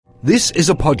This is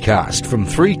a podcast from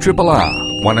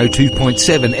 3RRR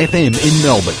 102.7 FM in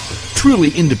Melbourne.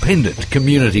 Truly independent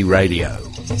community radio.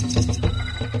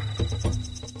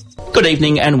 Good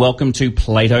evening and welcome to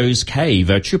Plato's Cave,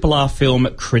 a RRR film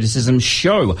criticism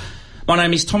show. My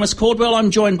name is Thomas Caldwell. I'm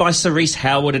joined by Cerise,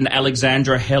 Howard and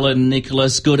Alexandra, Helen,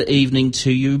 Nicholas. Good evening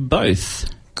to you both.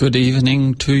 Good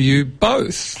evening to you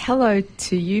both. Hello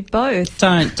to you both.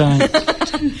 Don't.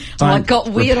 Well, it got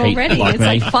weird already. Like it's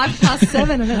like 5:07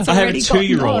 and it's I have already a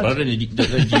 2-year-old. I don't need you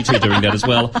two doing that as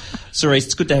well. Cerise,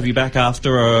 it's good to have you back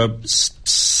after a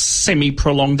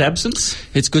semi-prolonged absence.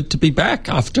 It's good to be back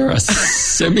after a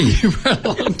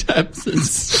semi-prolonged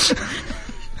absence.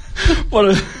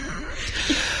 What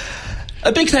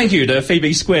a big thank you to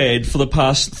Phoebe Squared for the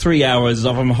past 3 hours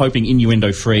of, I'm hoping,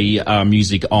 innuendo-free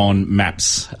music on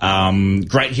maps.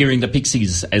 Great hearing the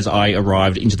Pixies as I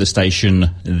arrived into the station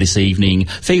this evening.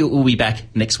 Phoebe will be back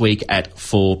next week at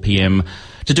 4 p.m.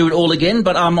 to do it all again.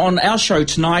 But on our show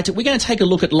tonight, we're going to take a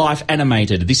look at Life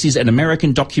Animated. This is an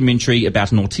American documentary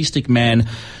about an autistic man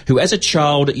who, as a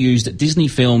child, used Disney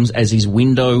films as his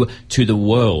window to the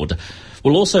world.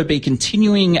 We'll also be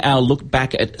continuing our look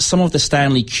back at some of the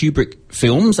Stanley Kubrick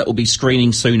films that will be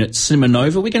screening soon at Cinema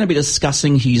Nova. We're going to be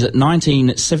discussing his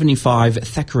 1975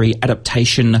 Thackeray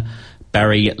adaptation,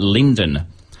 Barry Lyndon.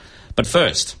 But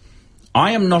first,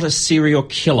 I Am Not a Serial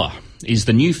Killer is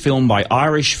the new film by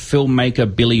Irish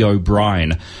filmmaker Billy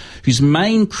O'Brien, whose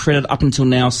main credit up until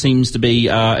now seems to be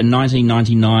a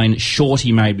 1999 short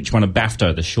he made, which won a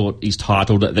BAFTA. The short is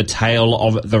titled The Tale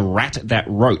of the Rat That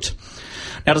Wrote.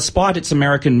 Now, despite its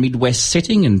American Midwest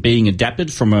setting and being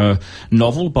adapted from a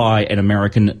novel by the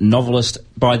American novelist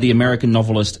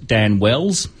Dan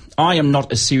Wells, I Am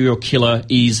Not a Serial Killer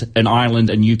is an Ireland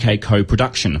and UK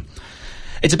co-production.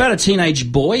 It's about a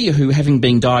teenage boy who, having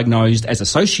been diagnosed as a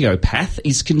sociopath,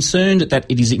 is concerned that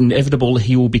it is inevitable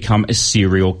he will become a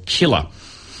serial killer.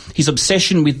 His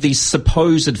obsession with this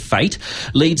supposed fate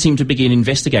leads him to begin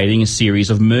investigating a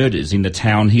series of murders in the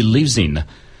town he lives in.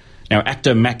 Now,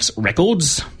 actor Max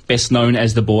Records, best known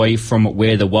as the boy from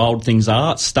Where the Wild Things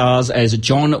Are, stars as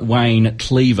John Wayne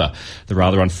Cleaver, the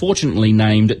rather unfortunately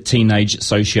named teenage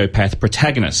sociopath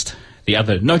protagonist. The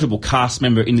other notable cast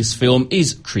member in this film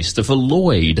is Christopher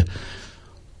Lloyd.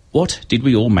 What did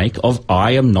we all make of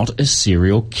I Am Not a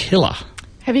Serial Killer?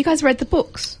 Have you guys read the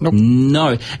books? Nope.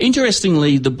 No.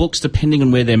 Interestingly, the books, depending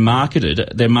on where they're marketed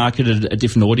at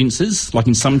different audiences. Like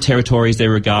in some territories,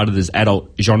 they're regarded as adult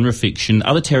genre fiction.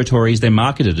 Other territories, they're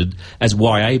marketed as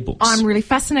YA books. I'm really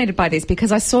fascinated by this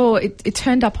because I saw it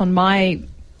turned up on my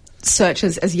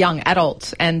searches as young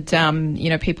adult and,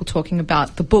 people talking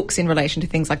about the books in relation to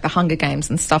things like the Hunger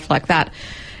Games and stuff like that.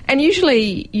 And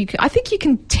usually, I think you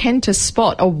can tend to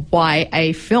spot a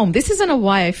YA film. This isn't a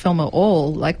YA film at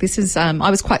all. Like, this is...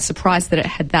 I was quite surprised that it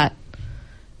had that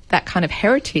kind of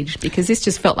heritage because this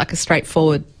just felt like a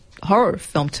straightforward horror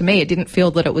film to me. It didn't feel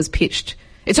that it was pitched...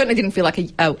 It certainly didn't feel like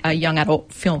a young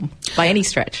adult film by any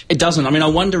stretch. It doesn't. I mean, I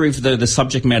wonder if the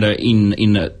subject matter in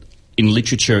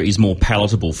literature is more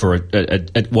palatable for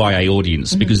a YA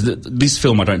audience, because this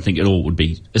film I don't think at all would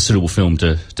be a suitable film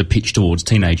to pitch towards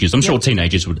teenagers. I'm sure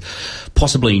teenagers would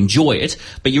possibly enjoy it,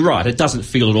 but you're right, it doesn't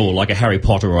feel at all like a Harry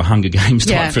Potter or a Hunger Games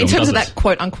type film, in terms of that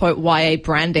quote-unquote YA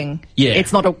branding,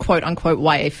 it's not a quote-unquote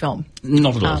YA film.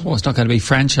 Not at all. Well, it's not going to be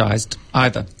franchised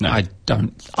either. No. I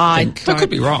don't think. I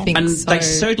could be wrong. And they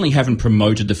certainly haven't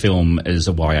promoted the film as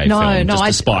a YA film,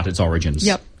 despite its origins.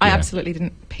 Yep, I absolutely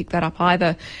didn't pick that up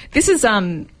either. This is,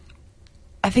 I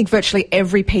think, virtually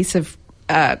every piece of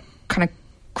kind of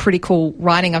critical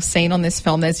writing I've seen on this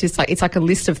film. There's just it's like a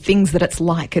list of things that it's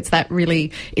like. It's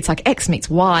like X meets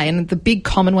Y, and the big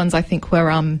common ones I think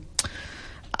were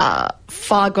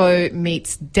Fargo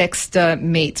meets Dexter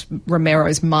meets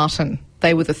Romero's Martin.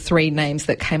 They were the three names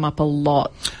that came up a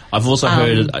lot. I've also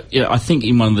heard, I think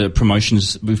in one of the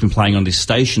promotions we've been playing on this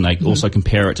station, they also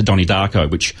compare it to Donnie Darko,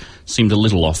 which seemed a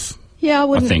little off. Yeah,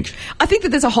 I think that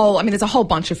there's a whole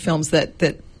bunch of films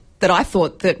that I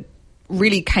thought that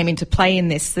really came into play in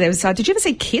this. There was, did you ever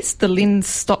see Kiss, the Lynn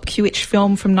Stopkewich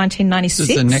film from 1996?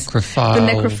 This is the necrophile. The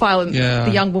necrophile,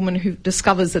 the young woman who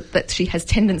discovers that she has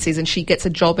tendencies and she gets a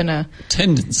job in a...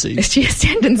 Tendencies? She has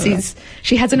tendencies.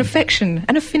 She has an affection,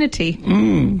 an affinity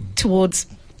towards...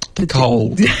 The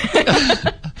cold.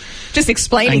 Just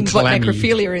explaining what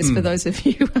necrophilia is for those of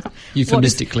you.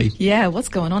 Euphemistically. What's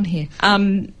going on here?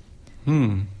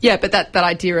 Yeah, but that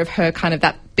idea of her kind of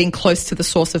that being close to the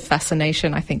source of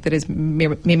fascination, I think that is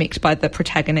mimicked by the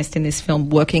protagonist in this film,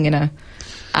 working in a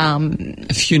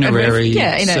a funerary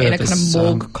in a kind of service,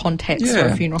 morgue context or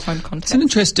a funeral home context. It's an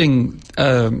interesting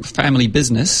family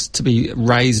business to be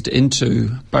raised into,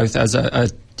 both as a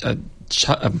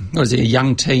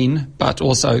young teen, but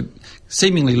also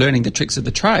seemingly learning the tricks of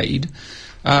the trade.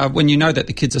 When you know that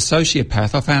the kid's a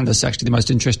sociopath, I found this actually the most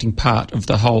interesting part of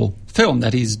the whole film,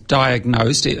 that he's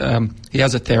diagnosed. He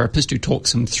has a therapist who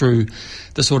talks him through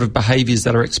the sort of behaviours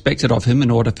that are expected of him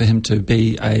in order for him to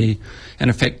be an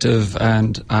effective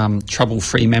and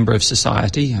trouble-free member of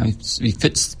society. You know, he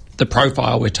fits the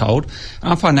profile, we're told.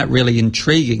 And I find that really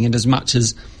intriguing, in as much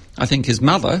as I think his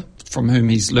mother, from whom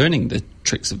he's learning the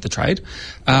tricks of the trade,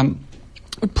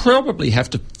 would probably have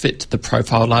to fit the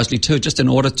profile largely too, just in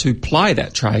order to ply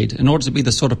that trade, in order to be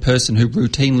the sort of person who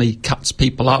routinely cuts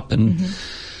people up and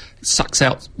sucks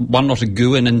out one lot of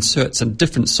goo and inserts a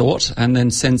different sort and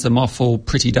then sends them off all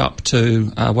prettied up to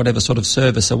whatever sort of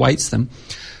service awaits them.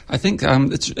 I think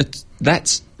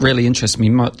that's really interests me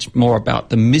much more about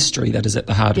the mystery that is at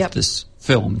the heart of this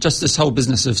film. Just this whole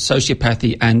business of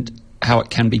sociopathy and how it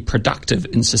can be productive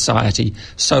in society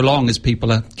so long as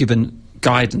people are given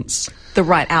guidance. The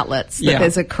right outlets, that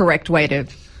there's a correct way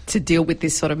to deal with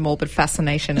this sort of morbid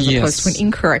fascination as opposed to an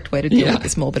incorrect way to deal with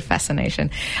this morbid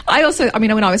fascination. I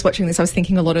mean, when I was watching this, I was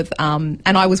thinking a lot of, and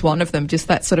I was one of them, just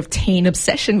that sort of teen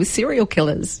obsession with serial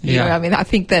killers. You know, I mean, I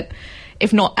think that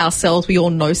if not ourselves, we all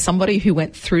know somebody who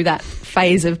went through that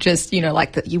phase of just,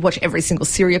 like that you watch every single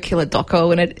serial killer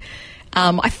doco, and it,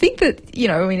 I think that,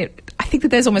 I think that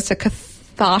there's almost a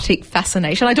cathartic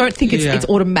fascination. I don't think it's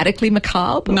automatically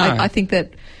macabre. No. I think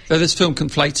that... So this film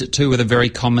conflates it too with a very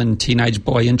common teenage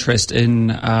boy interest in,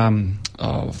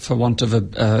 for want of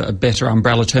a better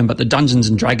umbrella term, but the Dungeons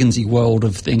and Dragons-y world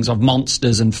of things, of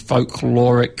monsters and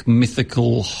folkloric,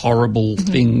 mythical, horrible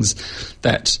things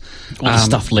that... all the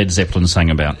stuff Led Zeppelin sang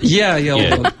about. All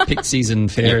the pixies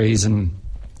and fairies and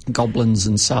goblins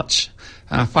and such.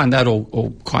 I find that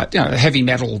all quite, heavy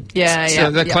metal.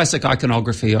 The classic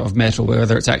iconography of metal,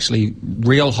 whether it's actually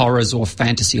real horrors or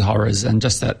fantasy horrors, and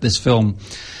just that this film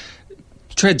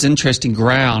treads interesting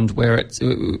ground where it's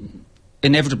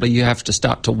inevitably you have to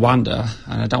start to wonder,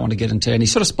 and I don't want to get into any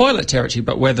sort of spoiler territory,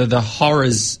 but whether the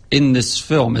horrors in this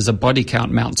film as a body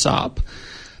count mounts up,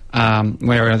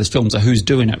 where this film's a who's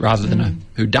doing it rather than a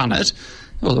who done it,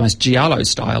 almost Giallo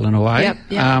style in a way.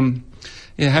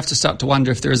 You have to start to wonder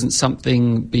if there isn't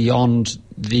something beyond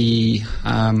the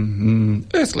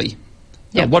earthly.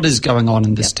 What is going on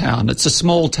in this town? It's a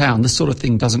small town. This sort of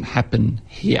thing doesn't happen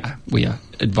here, we are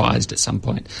advised at some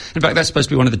point. In fact, that's supposed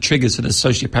to be one of the triggers for the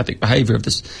sociopathic behaviour of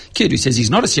this kid who says he's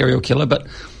not a serial killer, but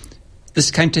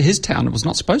this came to his town. It was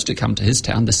not supposed to come to his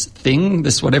town. This thing,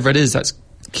 this whatever it is, that's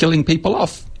killing people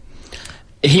off.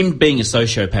 Him being a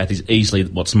sociopath is easily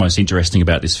what's most interesting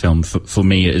about this film for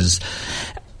me, is...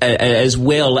 as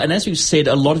well, and as we've said,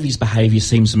 a lot of his behaviour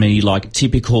seems to me like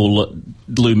typical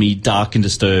gloomy, dark and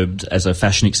disturbed as a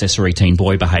fashion accessory teen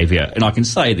boy behaviour. And I can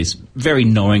say this very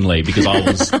knowingly because I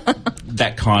was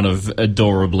that kind of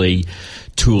adorably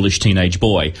toolish teenage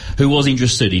boy who was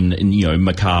interested in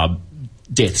macabre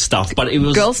death stuff, but it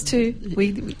was... Girls too.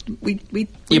 We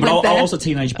but I was a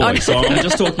teenage boy, so I'm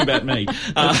just talking about me.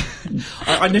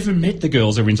 I never met the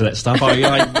girls who were into that stuff.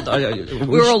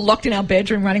 We were all locked in our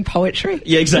bedroom writing poetry.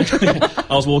 Yeah, exactly.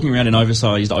 I was walking around in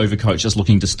oversized overcoats just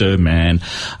looking disturbed, man.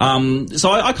 So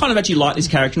I kind of actually liked this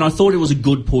character, and I thought it was a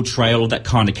good portrayal of that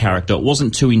kind of character. It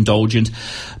wasn't too indulgent,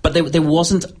 but there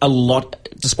wasn't a lot...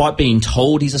 Despite being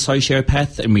told he's a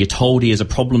sociopath, and we are told he has a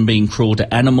problem being cruel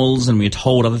to animals, and we are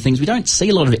told other things, we don't see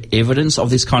a lot of evidence of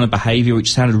this kind of behaviour,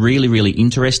 which sounded really, really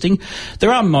interesting.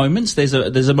 There are moments. There's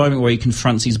a moment where he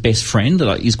confronts his best friend.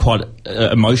 He's quite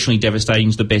emotionally devastating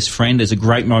to the best friend. There's a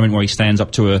great moment where he stands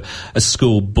up to a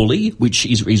school bully, which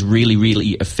is really, really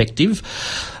effective.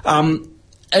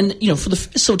 And, for the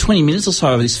first sort of 20 minutes or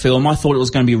so of this film, I thought it was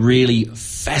going to be a really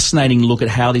fascinating look at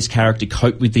how this character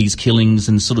coped with these killings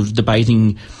and sort of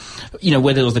debating,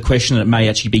 whether there was the question that it may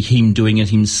actually be him doing it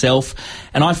himself.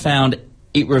 And I found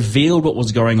it revealed what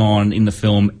was going on in the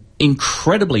film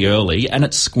incredibly early, and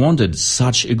it squandered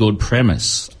such a good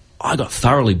premise. I got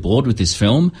thoroughly bored with this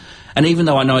film. And even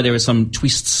though I know there are some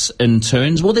twists and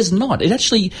turns, well, there's not. It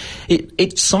actually,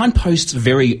 it signposts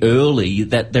very early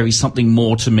that there is something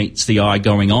more to meets the eye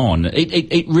going on.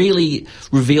 It really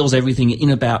reveals everything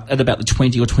at about the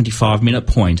 20 or 25 minute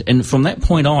point. And from that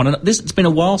point on, and it's been a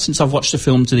while since I've watched the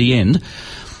film to the end,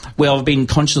 where I've been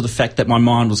conscious of the fact that my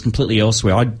mind was completely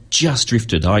elsewhere. I just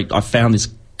drifted. I found this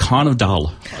kind of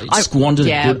dull. It squandered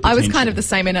good potential. I was kind of the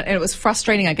same, and it was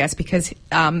frustrating, I guess, because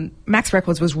Max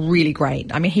Records was really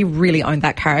great. I mean, he really owned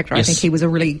that character. Yes. I think he was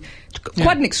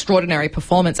quite an extraordinary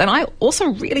performance. And I also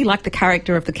really liked the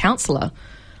character of the counsellor.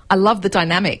 I love the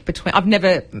dynamic between... I've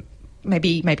never...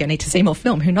 Maybe I need to see more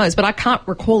film, who knows? But I can't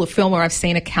recall a film where I've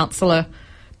seen a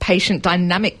counsellor-patient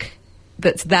dynamic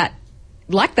that's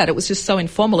like that. It was just so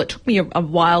informal. It took me a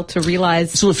while to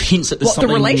realise sort of hints at what the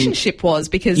relationship was,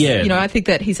 because I think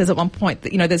that he says at one point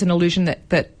that there's an illusion that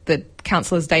the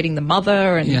counsellor's dating the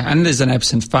mother, and there's an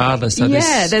absent father, so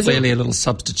there's clearly a little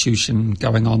substitution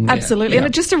going on there. Absolutely,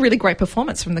 and just a really great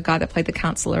performance from the guy that played the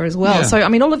counsellor as well. So I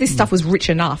mean, all of this stuff was rich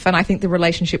enough, and I think the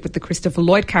relationship with the Christopher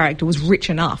Lloyd character was rich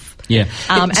enough. It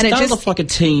started off like a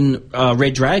teen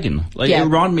Red Dragon. It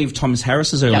reminded me of Thomas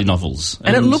Harris's early novels,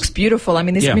 and it looks beautiful. I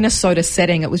mean, this Minnesota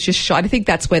setting, it was just shot. I think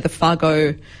that's where the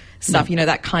Fargo stuff,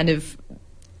 that kind of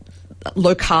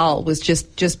locale was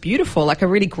just beautiful, like a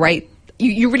really great.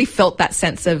 You really felt that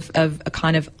sense of a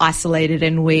kind of isolated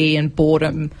ennui and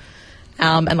boredom,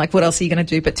 and like, what else are you going to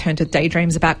do but turn to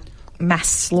daydreams about mass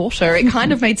slaughter? It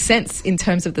kind of made sense in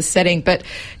terms of the setting, but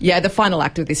the final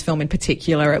act of this film in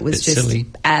particular, it was just silly.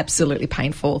 Absolutely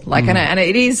painful. Like, and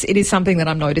it is something that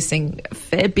I'm noticing a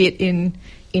fair bit in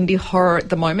indie horror at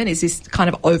the moment, is this kind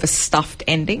of overstuffed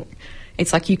ending.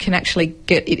 It's like you can actually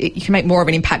you can make more of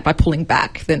an impact by pulling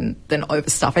back than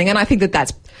overstuffing. And I think that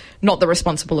that's not the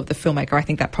responsible of the filmmaker. I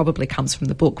think that probably comes from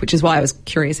the book, which is why I was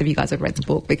curious if you guys had read the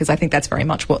book, because I think that's very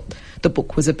much what the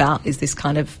book was about, is this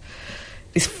kind of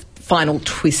this final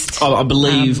twist. I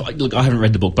believe, look, I haven't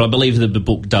read the book, but I believe that the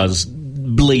book does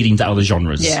bleed into other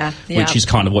genres, which is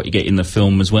kind of what you get in the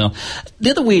film as well.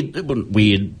 The other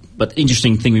weird but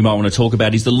interesting thing we might want to talk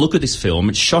about is the look of this film.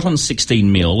 It's shot on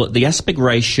 16mm. The aspect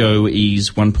ratio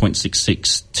is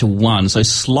 1.66 to 1, so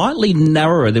slightly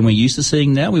narrower than we're used to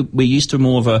seeing now. We're used to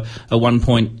more of a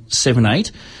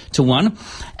 1.78 to 1.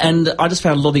 And I just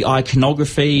found a lot of the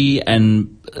iconography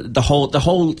and the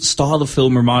whole style of the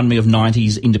film reminded me of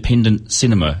 90s independent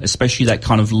cinema, especially that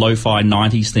kind of lo-fi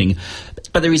 90s thing.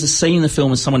 But there is a scene in the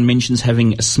film where someone mentions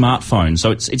having a smartphone,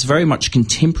 so it's very much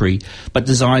contemporary, but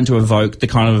designed to evoke the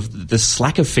kind of the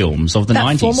slacker films of the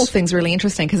 90s. That formal thing's really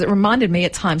interesting, because it reminded me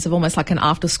at times of almost like an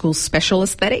after-school special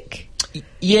aesthetic.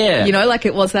 Yeah, like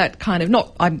it was that kind of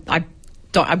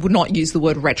I would not use the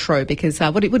word retro, because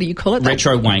what do you call it?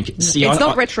 Retro wank. See, it's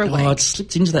not retro wank. Oh, it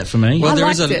slipped into that for me. Well, there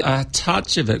is a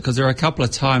touch of it, because there are a couple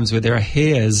of times where there are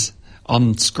hairs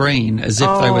on screen as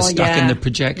if they were stuck in the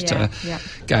projector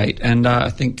gate, and I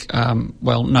think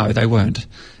no, they weren't.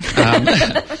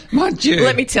 Mind you,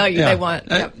 let me tell you, they weren't.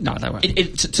 No, they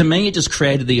weren't. To me, it just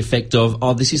created the effect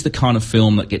of, this is the kind of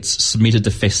film that gets submitted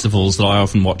to festivals that I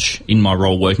often watch in my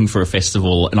role working for a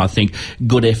festival, and I think,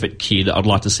 good effort, kid. I'd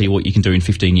like to see what you can do in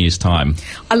 15 years' time.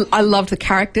 I loved the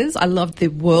characters. I loved the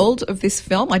world of this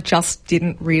film. I just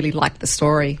didn't really like the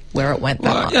story where it went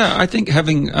that much. Yeah, I think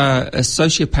having a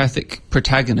sociopathic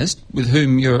protagonist with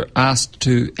whom you're asked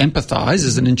to empathise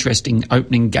is an interesting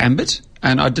opening gambit,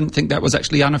 and I didn't think that was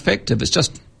actually ineffective. It's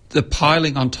just the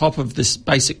piling on top of this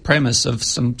basic premise of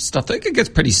some stuff that gets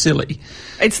pretty silly.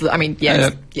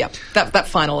 That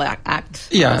final act.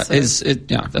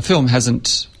 The film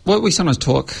hasn't. Well, we sometimes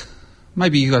talk.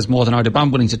 Maybe you guys more than I do, but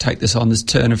I'm willing to take this on, this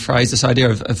turn of phrase, this idea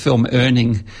of a film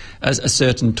earning a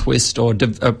certain twist or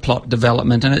a plot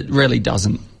development, and it really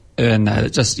doesn't earn that.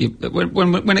 It just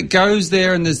when it goes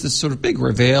there and there's this sort of big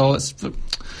reveal,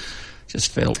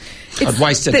 I'd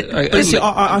wasted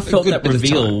I felt that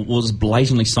reveal was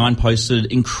blatantly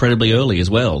signposted incredibly early as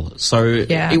well. So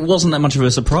it wasn't that much of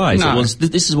a surprise. No. It was,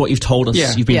 this is what you've told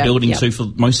us you've been building to for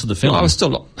most of the film. Well, I was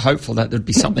still hopeful that there'd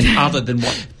be something other than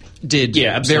what did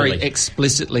very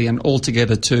explicitly and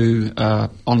altogether too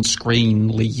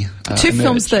on-screenly two emerge.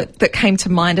 Films that came to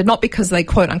mind, and not because they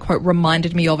quote-unquote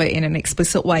reminded me of it in an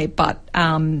explicit way, but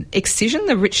Excision,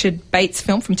 the Richard Bates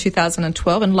film from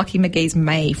 2012, and Lucky McGee's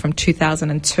May from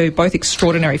 2002, both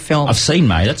extraordinary films. I've seen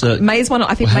May. May is one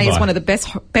of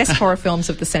the best horror films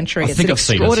of the century. It's an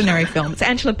extraordinary film. It's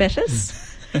Angela Bettis.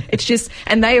 It's just,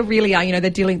 and they really are,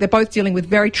 they're both dealing with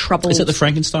very troubled... Is it the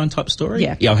Frankenstein type story?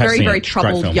 Yeah, very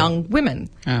troubled young women.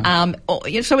 Yeah.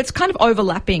 So it's kind of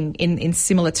overlapping in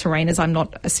similar terrain, as I'm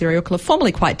not a serial killer,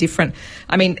 formally quite different.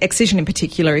 I mean, Excision in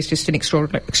particular is just an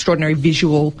extraordinary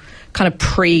visual, kind of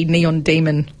pre-Neon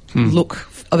Demon look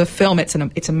of a film.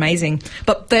 It's amazing.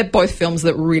 But they're both films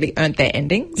that really earned their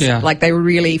endings. Yeah. Like, they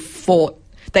really fought...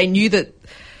 They knew that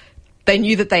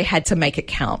they had to make it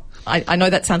count. I know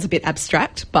that sounds a bit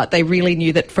abstract, but they really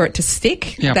knew that for it to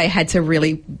stick, they had to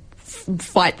really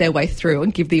fight their way through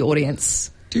and give the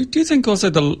audience Do you think also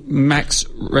the Max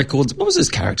Records... What was his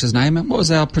character's name? What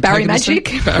was our protagonist? Barry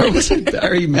Magic?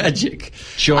 Barry Magic.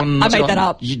 John... I made that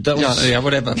up. Yeah,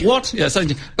 whatever. What? Yeah,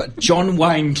 but John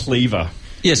Wayne Cleaver.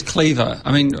 Yes, Cleaver.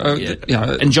 I mean...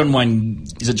 and John Wayne...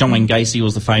 Is it John Wayne Gacy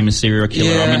was the famous serial killer?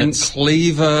 Yeah, I mean, and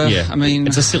Cleaver. Yeah, I mean...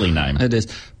 It's a silly name. It is.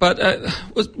 But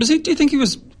was he... Do you think he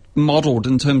was modelled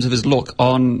in terms of his look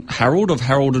on Harold, of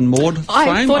Harold and Maude fame?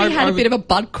 I thought he had a bit of a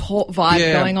Bud Cort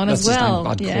vibe going on as well.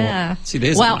 Bud yeah. Cort. See,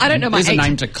 there's I don't know there's a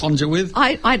name to conjure with.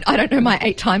 I don't know my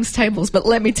 8 times tables, but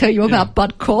let me tell you about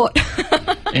Bud Cort.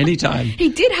 Anytime. He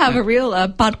did have a real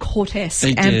Bud Cort-esque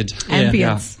ambience.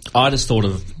 Yeah. I just thought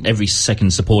of every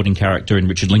second supporting character in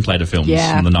Richard Linklater films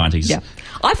in the 90s. Yeah.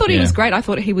 I thought he was great. I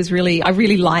thought he was really... I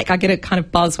get a kind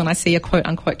of buzz when I see a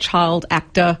quote-unquote child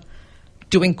actor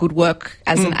doing good work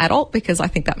as an adult, because I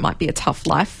think that might be a tough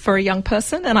life for a young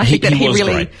person, and I think that he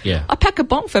really... Great, yeah. I pack a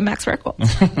bong for Max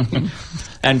Records.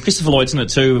 And Christopher Lloyd's in it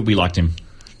too. We liked him.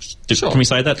 Sure. Can we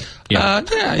say that? Yeah.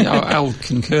 I'll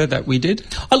concur that we did.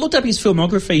 I looked up his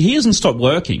filmography. He hasn't stopped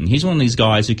working. He's one of these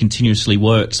guys who continuously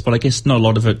works, but I guess not a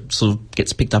lot of it sort of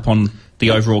gets picked up on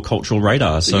the overall cultural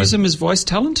radar. So use him as voice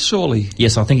talent, surely.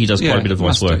 Yes, I think he does quite a bit of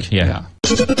voice work. Yeah.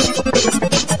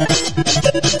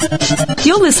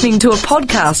 You're listening to a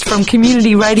podcast from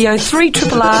Community Radio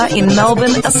 3RRR in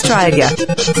Melbourne, Australia.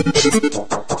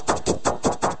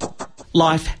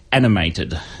 Life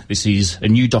Animated. This is a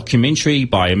new documentary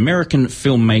by American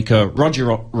filmmaker Roger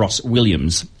Ross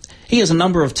Williams. He has a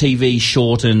number of TV,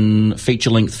 short and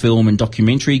feature-length film and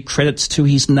documentary credits to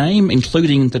his name,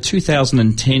 including the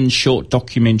 2010 short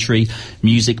documentary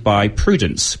Music by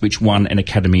Prudence, which won an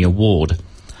Academy Award.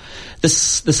 The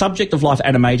subject of Life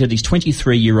Animated is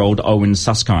 23-year-old Owen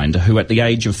Susskind, who at the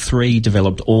age of 3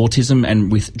 developed autism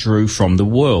and withdrew from the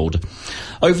world.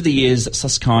 Over the years,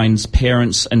 Susskind's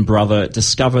parents and brother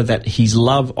discover that his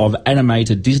love of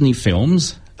animated Disney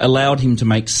films allowed him to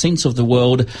make sense of the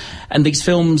world, and these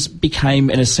films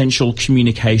became an essential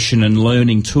communication and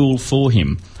learning tool for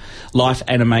him. Life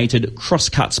Animated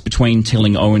cross-cuts between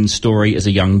telling Owen's story as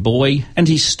a young boy and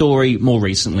his story more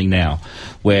recently now,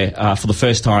 where for the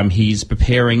first time he's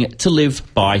preparing to live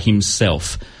by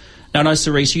himself. Now, I know,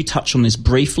 Cerise, you touched on this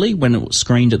briefly when it was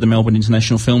screened at the Melbourne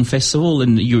International Film Festival,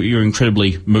 and you're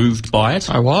incredibly moved by it.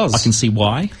 I was. I can see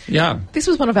why. Yeah. This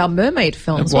was one of our mermaid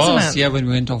films, wasn't it? Yeah, when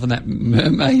we went off on that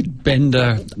mermaid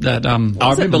bender. That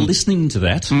I remember listening to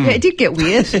that. Yeah, it did get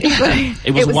weird.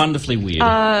 It was wonderfully weird.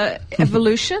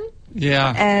 Evolution.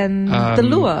 Yeah. And The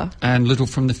Lure. And Little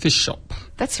from the Fish Shop.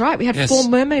 That's right. We had 4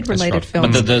 mermaid-related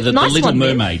films. But the nice Little one,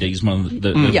 Mermaid is one of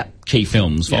the key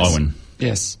films for Owen.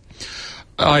 Yes.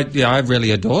 I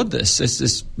really adored this.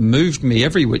 This moved me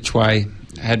every which way.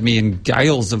 Had me in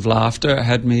gales of laughter.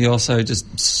 Had me also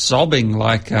just sobbing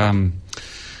like...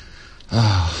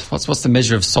 what's the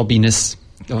measure of sobbiness?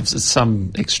 Of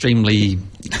some extremely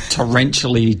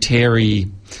torrentially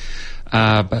teary...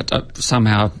 but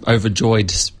somehow overjoyed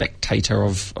spectator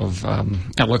of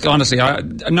look, honestly,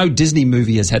 no Disney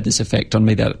movie has had this effect on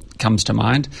me that comes to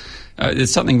mind.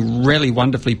 There's something really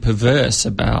wonderfully perverse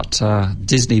about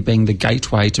Disney being the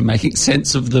gateway to making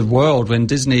sense of the world, when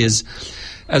Disney is,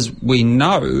 as we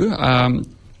know,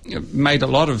 made a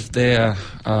lot of their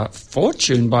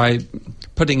fortune by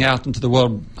putting out into the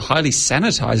world highly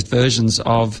sanitized versions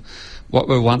of what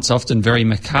were once often very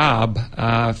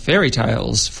macabre fairy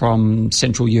tales from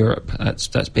Central Europe.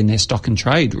 That's been their stock and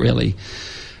trade, really.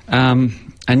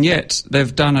 And yet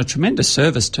they've done a tremendous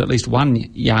service to at least one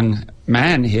young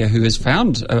man here who has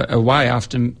found a way,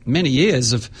 after many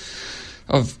years of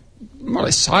more or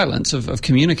less silence, of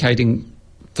communicating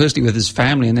firstly with his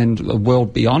family and then the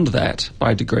world beyond that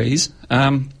by degrees.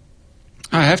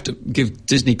 I have to give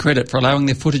Disney credit for allowing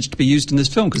their footage to be used in this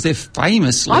film, because they're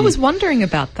famously... I was wondering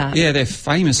about that. Yeah, they're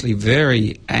famously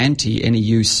very anti any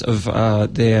use of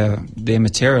their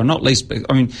material, not least...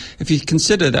 I mean, if you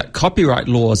consider that copyright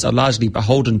laws are largely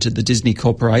beholden to the Disney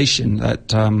Corporation,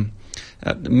 that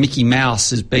Mickey Mouse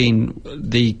has been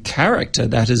the character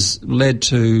that has led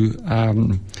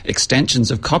to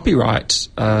extensions of copyright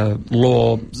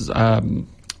law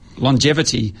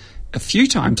longevity a few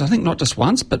times. I think not just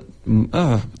once, but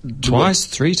twice,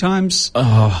 3 times, 4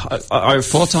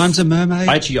 times a mermaid.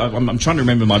 Actually, I'm trying to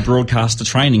remember my broadcaster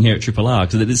training here at RRR,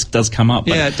 because this does come up.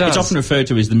 Yeah, it does. It's often referred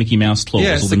to as the Mickey Mouse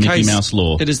clause or the Mickey Mouse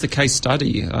law. It is the case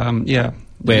study.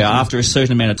 where after a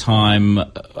certain amount of time,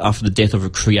 after the death of a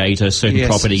creator, certain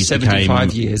properties 75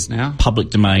 became years now. public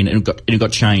domain, and it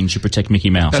got changed to protect Mickey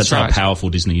Mouse. That's right. how powerful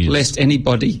Disney is. Lest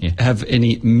anybody have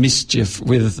any mischief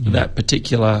with that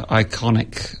particular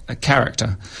iconic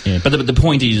character. Yeah, but the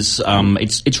point is,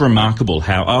 it's remarkable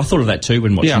how... I thought of that too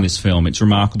when watching this film. It's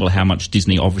remarkable how much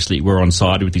Disney obviously were on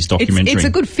side with this documentary. It's a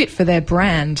good fit for their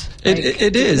brand.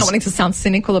 It is. Not wanting to sound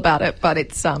cynical about it, but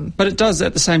it's... But it does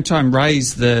at the same time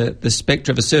raise the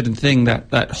spectre of a certain thing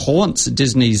that haunts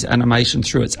Disney's animation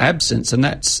through its absence, and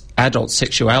that's adult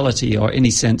sexuality or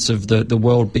any sense of the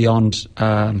world beyond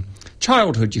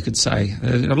childhood, you could say.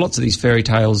 Lots of these fairy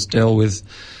tales deal with...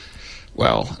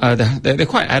 Well, they're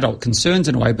quite adult concerns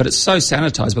in a way, but it's so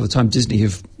sanitised by the time Disney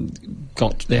have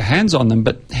got their hands on them.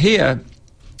 But here,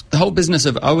 the whole business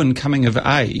of Owen coming of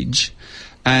age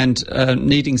and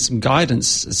needing some guidance,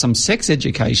 some sex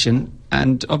education,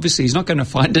 and obviously he's not going to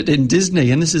find it in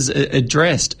Disney, and this is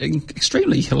addressed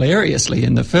extremely hilariously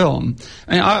in the film.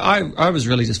 I was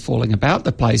really just falling about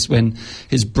the place when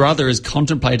his brother is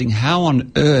contemplating how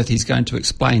on earth he's going to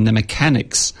explain the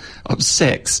mechanics of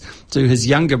sex to his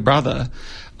younger brother,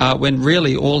 when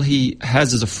really all he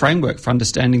has as a framework for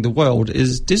understanding the world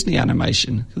is Disney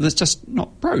animation. That's just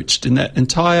not broached in that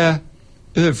entire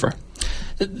oeuvre.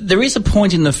 There is a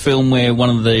point in the film where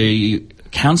one of the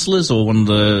counsellors or one of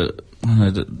the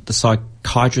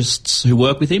psychiatrists who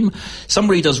work with him,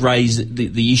 somebody does raise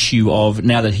the issue of,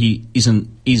 now that he is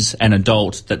an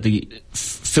adult, that the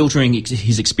filtering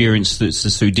his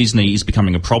experiences through Disney is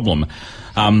becoming a problem.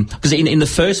 Because in the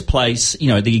first place,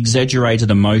 the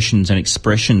exaggerated emotions and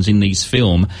expressions in these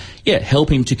film,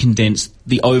 help him to condense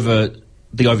the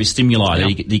overstimuli that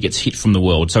he gets hit from the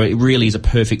world. So it really is a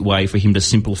perfect way for him to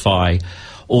simplify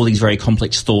all these very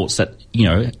complex thoughts that,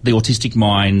 the autistic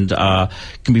mind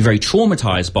can be very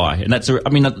traumatised by. And I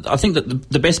think that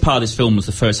the best part of this film was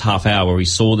the first half hour where he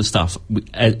saw the stuff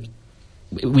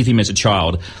with him as a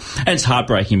child. And it's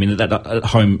heartbreaking. I mean, that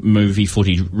at-home movie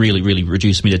footage really, really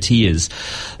reduced me to tears.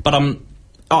 But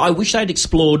I wish they'd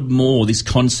explored more this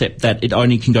concept that it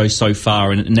only can go so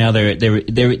far, and now they're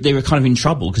kind of in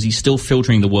trouble because he's still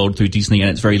filtering the world through Disney and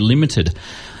it's very limited.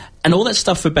 And all that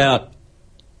stuff about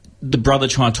the brother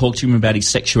trying to talk to him about his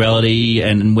sexuality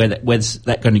and where's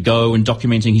that going to go, and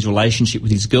documenting his relationship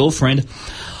with his girlfriend,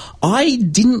 I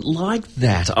didn't like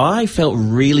that. I felt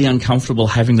really uncomfortable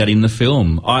having that in the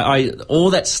film. All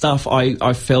that stuff,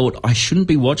 I felt I shouldn't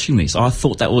be watching this. I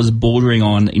thought that was bordering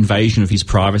on invasion of his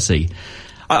privacy.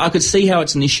 I could see how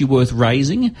it's an issue worth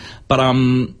raising, but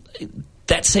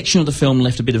that section of the film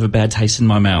left a bit of a bad taste in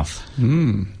my mouth.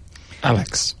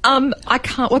 Alex. I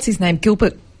can't... What's his name?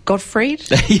 Gilbert Gottfried?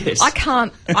 Yes. I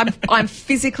can't... I'm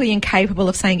physically incapable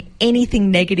of saying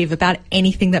anything negative about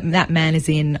anything that man is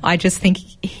in. I just think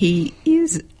he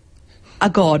is a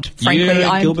god, frankly.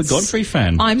 You're a Gilbert Gottfried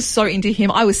fan. I'm so into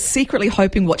him. I was secretly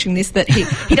hoping watching this that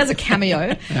he does a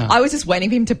cameo. Yeah. I was just waiting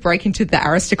for him to break into the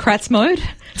aristocrats mode.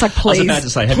 It's like, please. I was about to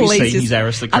say, have you seen his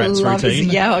aristocrats routine?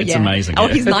 It's amazing. Oh,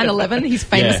 his 9/11, his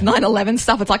famous 9/11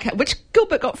 stuff. It's like, which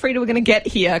Gilbert Gottfried are we going to get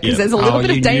here? Because there's a little bit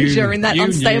of danger in that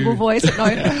unstable voice. No,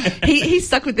 he's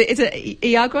stuck with is it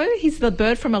Iago? He's the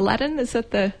bird from Aladdin. Is that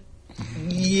the...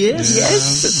 Yes.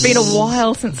 Yes. It's been a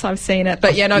while since I've seen it.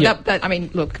 But that I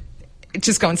mean, look,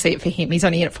 just go and see it for him. He's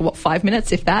only in it for 5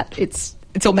 minutes, if that. It's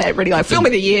all made ready. Like, film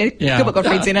of the year. Gilbert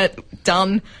Gottfried's in it.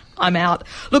 Done. I'm out.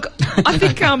 Look, I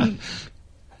think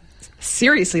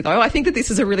seriously though, I think that this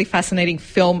is a really fascinating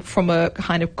film from a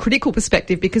kind of critical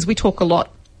perspective, because we talk a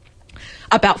lot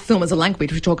about film as a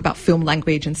language. We talk about film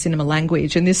language and cinema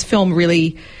language, and this film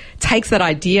really takes that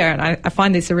idea, and I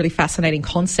find this a really fascinating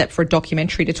concept for a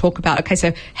documentary to talk about. Okay,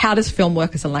 so how does film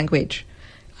work as a language?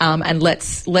 And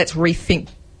let's rethink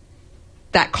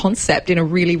that concept in a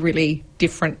really, really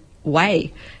different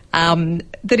way.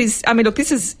 That is, I mean, look,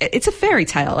 it's a fairy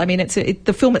tale. I mean,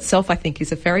 the film itself, I think,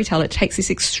 is a fairy tale. It takes this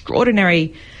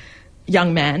extraordinary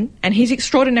young man and his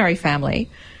extraordinary family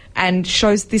and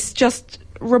shows this just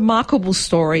remarkable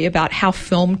story about how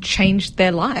film changed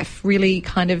their life, really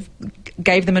kind of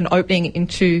gave them an opening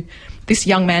into this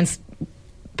young man's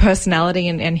personality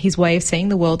and his way of seeing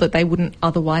the world that they wouldn't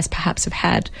otherwise perhaps have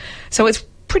had. So it's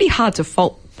pretty hard to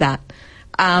fault that.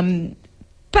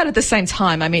 But at the same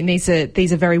time, I mean, these are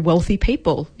very wealthy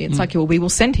people. It's like, well, we will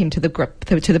send him to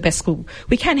the best school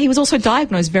we can. He was also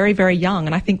diagnosed very, very young,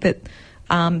 and I think that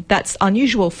that's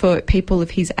unusual for people of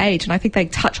his age. And I think they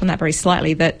touch on that very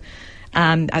slightly. That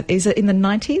is it in the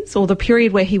 90s or the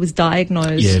period where he was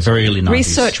diagnosed? Yeah, very early 90s.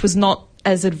 Research was not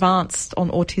as advanced on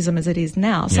autism as it is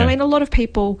now. So I mean, a lot of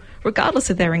people, regardless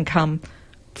of their income,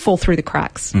 fall through the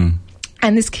cracks.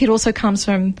 And this kid also comes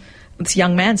from this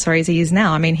young man, as he is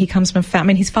now. I mean, he comes from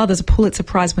his father's a Pulitzer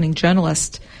Prize-winning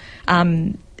journalist,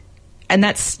 and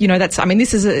there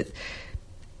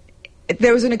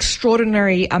was an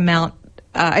extraordinary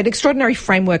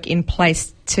framework in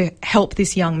place to help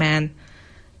this young man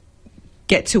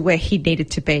get to where he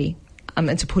needed to be,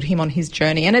 and to put him on his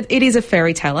journey. And it is a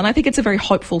fairy tale, and I think it's a very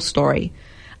hopeful story.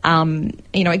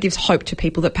 It gives hope to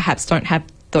people that perhaps don't have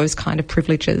those kind of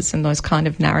privileges and those kind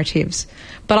of narratives.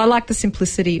 But I like the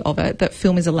simplicity of it, that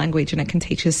film is a language and it can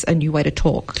teach us a new way to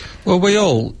talk. Well, we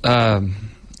all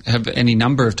have any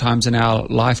number of times in our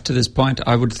life to this point,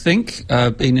 I would think,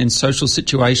 been in social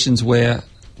situations where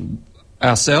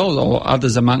ourselves or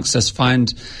others amongst us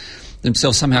find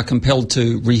themselves somehow compelled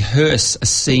to rehearse a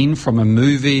scene from a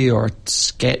movie or a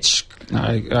sketch.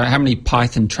 How many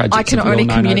Python tragedies? I can only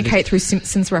communicate through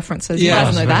Simpsons references. Yeah. You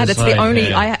guys know that. It's the only.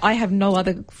 Yeah. I have no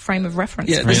other frame of reference.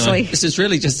 Yeah, really. This is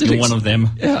really just one of them.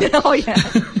 Yeah. Oh yeah.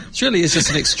 It really is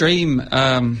just an extreme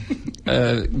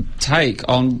take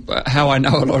on how I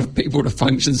know a lot of people to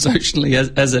function socially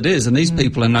as it is, and these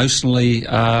people are notionally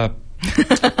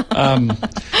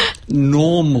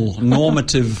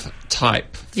normative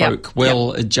type folk,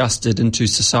 well adjusted into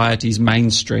society's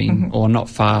mainstream, or not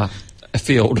far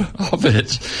afield of it.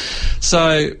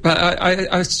 So, but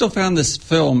I still found this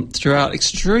film throughout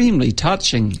extremely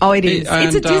touching. Oh, it is.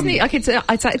 It's a Disney.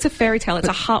 It's a fairy tale. It's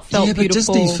a heartfelt, but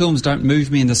beautiful. Disney films don't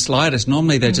move me in the slightest.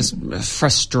 Normally, they just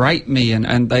frustrate me,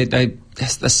 and they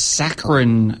there's the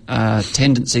saccharine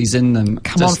tendencies in them.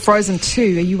 Come on, Frozen 2.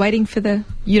 Are you waiting for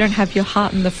you don't have your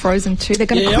heart in the Frozen 2? They're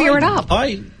going to clear it up.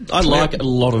 I like a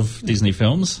lot of Disney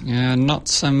films. Yeah, not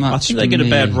so much. I think they get a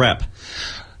bad rap.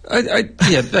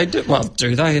 Yeah, they do. Well,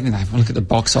 do they? I mean, look at the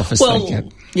box office. Well, they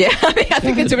get. Yeah, I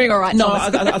think they're doing all right. No,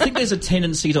 I think there's a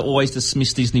tendency to always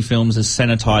dismiss Disney films as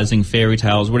sanitising fairy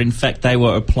tales, when in fact they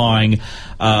were applying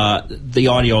the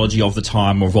ideology of the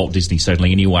time, of Walt Disney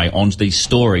certainly anyway, onto these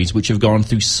stories which have gone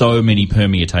through so many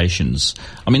permutations.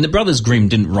 I mean, the Brothers Grimm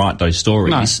didn't write those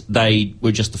stories. No. They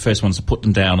were just the first ones to put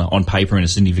them down on paper in a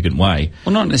significant way.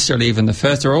 Well, not necessarily even the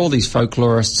first. There are all these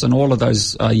folklorists and all of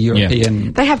those European.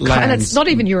 Yeah. They have, lands. And it's not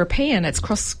even European. It's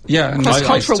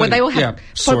cross-cultural. I where they all have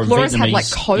folklorists have like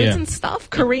codes and stuff.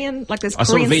 Korean, like there's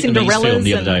Korean Cinderellas. I saw a Vietnamese film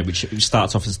the other day which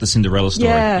starts off as the Cinderella story.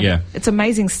 Yeah, it's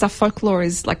amazing stuff. Folklore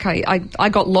is like I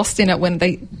got lost in it when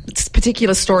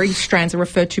particular story strands are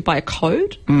referred to by a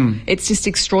code. It's just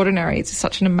extraordinary. It's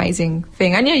such an amazing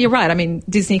thing. And yeah, you're right. I mean,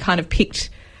 Disney kind of picked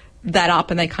that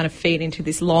up and they kind of feed into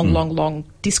this long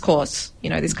discourse,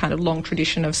 this kind of long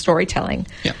tradition of storytelling.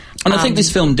 Yeah. And I think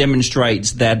this film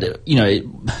demonstrates that,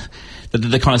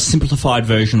 the kind of simplified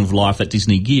version of life that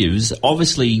Disney gives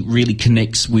obviously really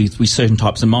connects with certain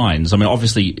types of minds. I mean,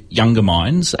 obviously younger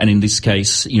minds, and in this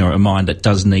case, a mind that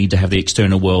does need to have the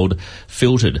external world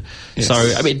filtered. Yes. So,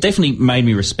 I mean, it definitely made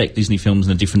me respect Disney films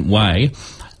in a different way.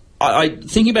 I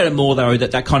thinking about it more, though,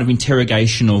 that kind of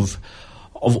interrogation of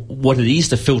what it is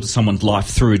to filter someone's life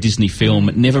through a Disney film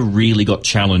never really got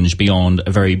challenged beyond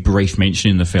a very brief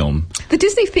mention in the film. The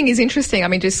Disney thing is interesting. I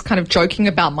mean, just kind of joking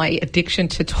about my addiction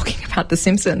to talking about The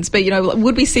Simpsons, but,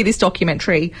 would we see this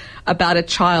documentary about a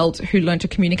child who learned to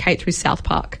communicate through South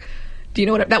Park? Do you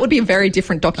know what? That would be a very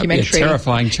different documentary. That'd be a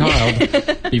terrifying child.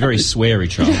 Be a very sweary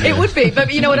child. It would be,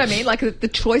 but you know what I mean? Like the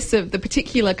choice of the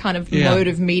particular kind of mode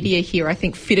of media here, I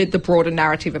think, fitted the broader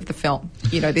narrative of the film.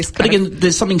 This. But again,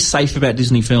 there's something safe about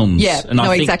Disney films. Yeah, and I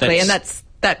think exactly, and that's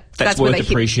worth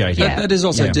appreciating. That is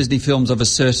also Disney films of a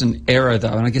certain era, though,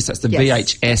 and I guess that's the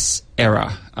VHS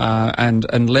era,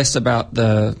 and less about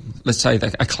a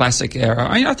classic era.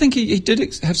 I think he did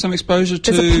have some exposure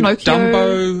to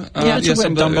Dumbo.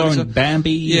 Dumbo and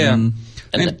Bambi.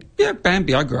 Yeah.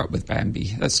 Bambi. I grew up with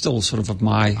Bambi. That's still sort of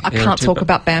my. I can't talk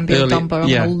about Bambi or Dumbo. I'm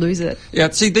going to lose it. Yeah.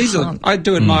 See, I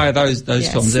do admire those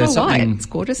films. There's something. It's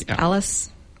gorgeous. Yeah. Alice.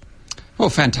 Well,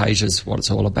 Fantasia's what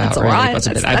it's all about. That's all really. right. That's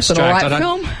a bit that's abstract. An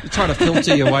all right film. Try to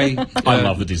filter your way. I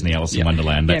love the Disney Alice in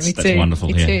Wonderland. That's wonderful.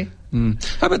 Me too.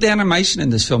 How about the animation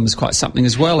in this film is quite something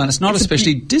as well, and it's not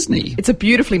especially Disney. It's a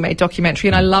beautifully made documentary,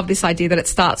 and I love this idea that it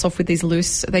starts off with these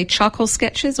loose, are they charcoal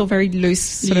sketches or very loose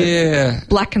sort of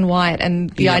black and white,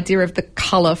 and the idea of the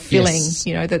colour filling,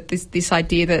 that this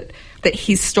idea that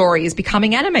his story is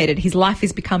becoming animated, his life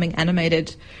is becoming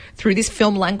animated through this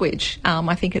film language.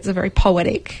 I think it's a very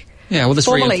poetic... Yeah, well, this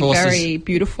reinforces very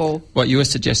beautiful. What you were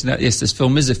suggesting, that yes, this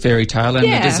film is a fairy tale, and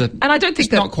it is and I don't think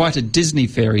it's not quite a Disney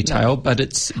fairy tale, but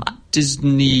it's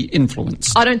Disney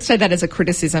influenced. I don't say that as a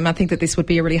criticism. I think that this would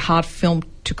be a really hard film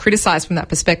to criticise from that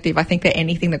perspective. I think that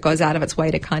anything that goes out of its way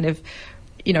to kind of,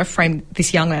 frame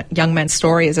this young man's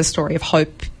story as a story of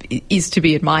hope is to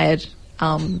be admired.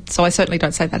 So I certainly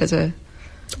don't say that as a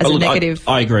as a negative.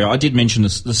 I agree. I did mention the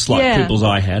slight quibbles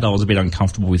I had. I was a bit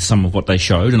uncomfortable with some of what they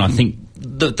showed, and I think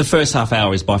the first half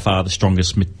hour is by far the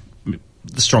strongest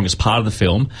part of the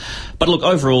film. But look,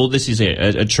 overall, this is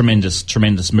a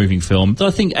tremendous moving film that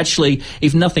I think actually,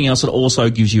 if nothing else, it also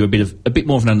gives you a bit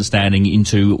more of an understanding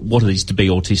into what it is to be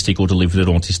autistic or to live with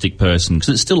an autistic person, because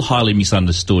it's still highly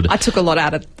misunderstood. I took a lot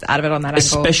out of it on that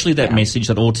especially angle. That message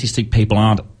that autistic people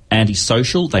aren't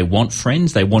antisocial. They want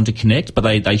friends, they want to connect, but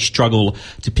they struggle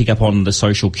to pick up on the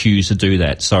social cues to do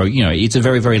that. So, it's a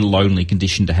very, very lonely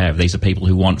condition to have. These are people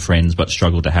who want friends but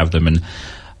struggle to have them, and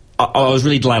I was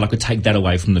really glad I could take that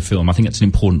away from the film. I think it's an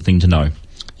important thing to know.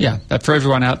 Yeah, but for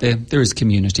everyone out there is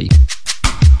community.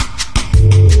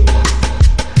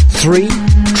 3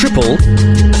 Triple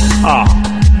R.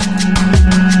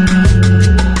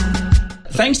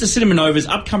 Thanks to Cinema Nova's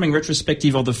upcoming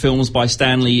retrospective of the films by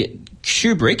Stanley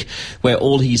Kubrick, where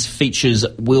all his features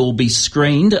will be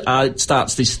screened. It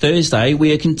starts this Thursday.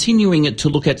 We are continuing to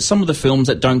look at some of the films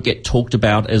that don't get talked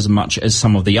about as much as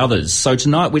some of the others. So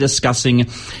tonight we're discussing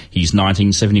his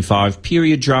 1975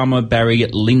 period drama Barry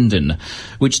Lyndon,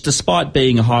 which, despite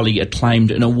being a highly acclaimed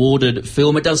and awarded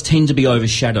film, it does tend to be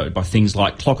overshadowed by things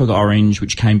like Clockwork Orange,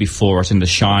 which came before it, and The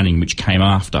Shining, which came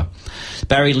after.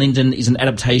 Barry Lyndon is an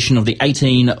adaptation of the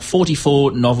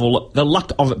 1844 novel The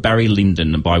Luck of Barry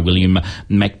Lyndon by William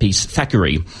Makepeace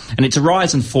Thackeray, and it's a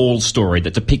rise and fall story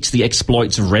that depicts the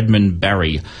exploits of Redmond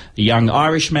Barry, a young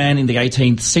Irishman in the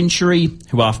 18th century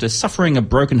who, after suffering a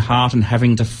broken heart and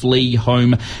having to flee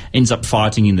home, ends up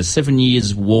fighting in the 7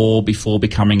 Years' War before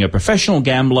becoming a professional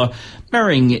gambler,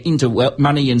 marrying into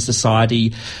money and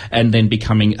society, and then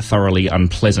becoming thoroughly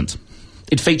unpleasant.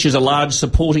 It features a large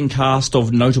supporting cast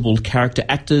of notable character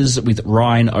actors, with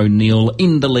Ryan O'Neal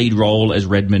in the lead role as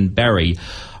Redmond Barry.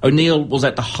 O'Neal was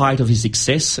at the height of his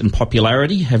success and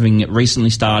popularity, having recently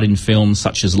starred in films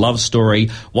such as Love Story,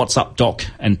 What's Up Doc,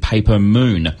 and Paper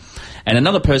Moon. And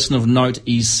another person of note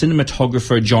is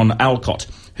cinematographer John Alcott,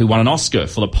 who won an Oscar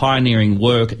for the pioneering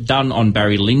work done on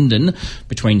Barry Lyndon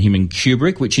between him and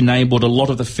Kubrick, which enabled a lot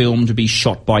of the film to be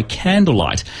shot by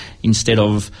candlelight instead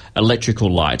of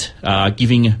electrical light,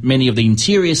 giving many of the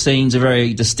interior scenes a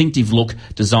very distinctive look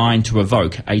designed to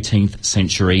evoke 18th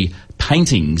century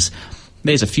paintings.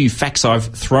 There's a few facts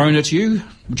I've thrown at you.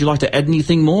 Would you like to add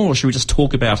anything more, or should we just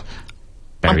talk about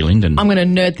Barry Lyndon? I'm going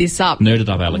to nerd this up. Nerd it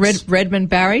up, Alex. Redmond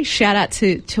Barry. Shout out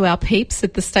to our peeps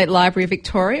at the State Library of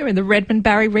Victoria in the Redmond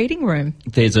Barry reading room.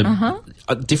 There's a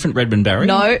different Redmond Barry?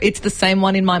 No, it's the same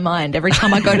one in my mind. Every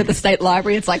time I go to the State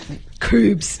Library, it's like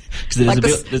Coobs.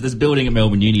 Because there's a building at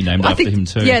Melbourne Uni named after him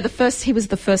too. Yeah, he was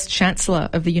the first Chancellor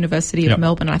of the University of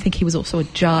Melbourne, and I think he was also a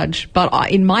judge.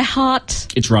 But in my heart,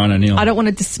 it's Ryan O'Neal. I don't want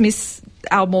to dismiss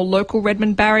our more local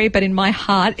Redmond Barry, but in my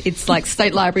heart, it's like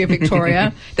State Library of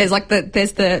Victoria. There's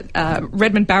the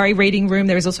Redmond Barry reading room.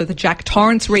 There is also the Jack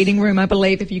Torrance reading room, I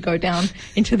believe, if you go down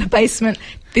into the basement.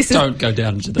 Don't go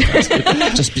down into the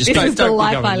basement. just this is the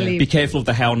life I live. Be careful of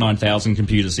the HAL 9000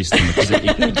 computer system, because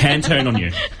it can turn on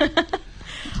you.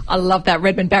 I love that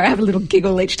Redmond Barry. I have a little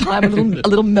giggle each time, a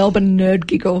little Melbourne nerd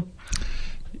giggle.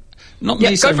 Not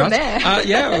me so go much. From there.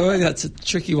 Well, that's a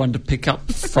tricky one to pick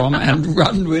up from and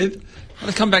run with.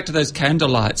 I'll come back to those candle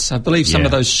lights. I believe some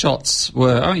of those shots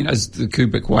were, as the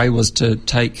Kubrick way was to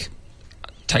take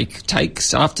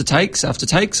takes after takes after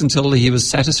takes until he was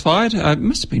satisfied. It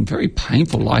must have been very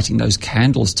painful lighting those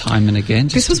candles time and again.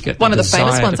 This was one of the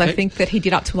famous ones, I think, that he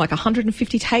did up to like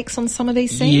 150 takes on some of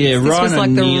these scenes. Yeah, this Ryan was like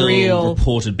O'Neal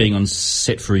reported being on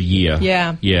set for a year.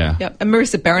 Yeah. Yep. And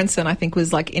Marissa Berenson, I think,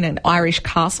 was like in an Irish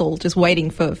castle just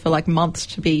waiting for like months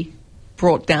to be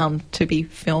brought down to be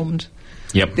filmed.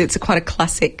 Yep. It's quite a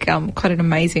classic, quite an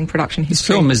amazing production history. This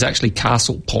film is actually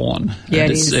castle porn. Yeah,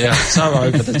 it is. Yeah, so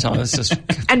over the top. It's just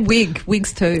and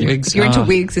wigs too. Wigs, if you're into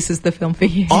wigs, this is the film for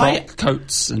you.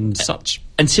 Coats and such.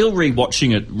 Until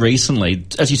rewatching it recently,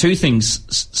 actually two things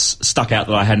stuck out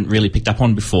that I hadn't really picked up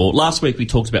on before. Last week we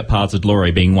talked about Paths of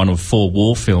Glory being one of 4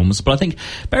 war films, but I think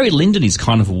Barry Lyndon is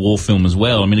kind of a war film as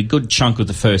well. I mean, a good chunk of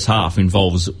the first half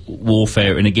involves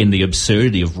warfare and, again, the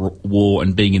absurdity of war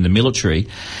and being in the military.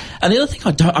 And the other thing,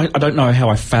 I don't know how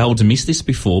I failed to miss this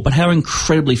before, but how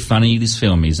incredibly funny this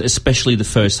film is, especially the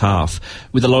first half,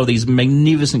 with a lot of these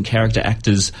magnificent character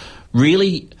actors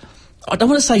really, I don't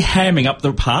want to say hamming up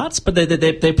the parts, but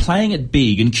they're playing it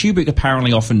big, and Kubrick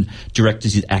apparently often directs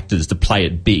his actors to play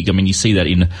it big. I mean, you see that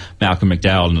in Malcolm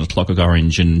McDowell in The Clockwork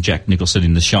Orange and Jack Nicholson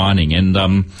in The Shining,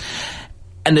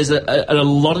 and there's a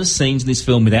lot of scenes in this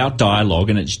film without dialogue,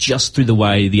 and it's just through the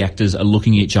way the actors are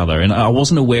looking at each other. And I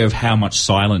wasn't aware of how much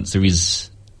silence there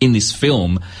is in this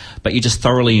film, but you're just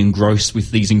thoroughly engrossed with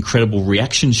these incredible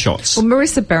reaction shots. Well,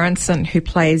 Marissa Berenson, who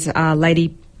plays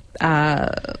Lady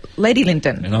Lady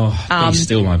Lyndon. And be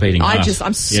still my beating heart.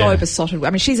 I'm so besotted. I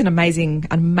mean, she's an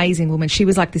amazing woman. She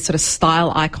was like this sort of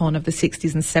style icon of the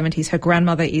 60s and 70s. Her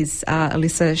grandmother is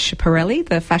Elisa Schiaparelli,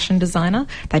 the fashion designer.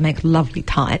 They make lovely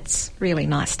tights, really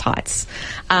nice tights.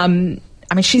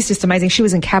 I mean, she's just amazing. She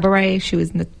was in Cabaret. She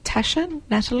was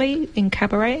Natalie in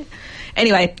Cabaret.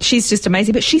 Anyway, she's just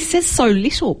amazing. But she says so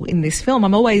little in this film.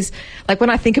 I'm always, like, when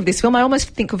I think of this film, I almost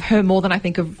think of her more than I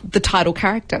think of the title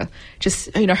character.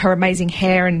 Just, her amazing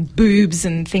hair and boobs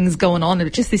and things going on.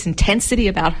 And just this intensity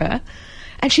about her.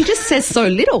 And she just says so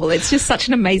little. It's just such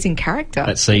an amazing character.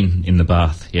 That scene in the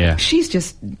bath, yeah. She's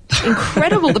just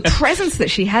incredible, the presence that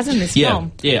she has in this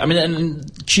film. Yeah, I mean, and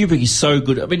Kubrick is so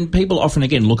good. I mean, people often,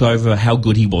 again, look over how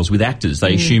good he was with actors.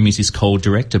 They assume he's this cold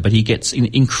director, but he gets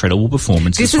incredible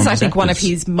performances. This is, I think, actors. one of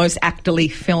his most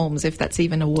actorly films, if that's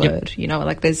even a word. Yep.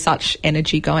 Like there's such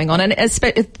energy going on. And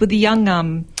with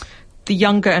the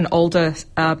younger and older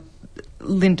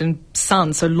Lyndon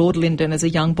son, so Lord Lyndon as a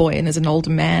young boy and as an older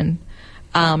man,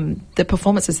 the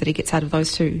performances that he gets out of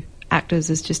those two actors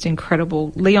is just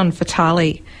incredible. Leon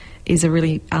Vitali is a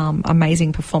really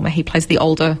amazing performer. He plays the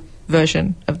older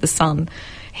version of the son.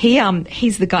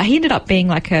 He's the guy. He ended up being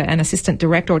like an assistant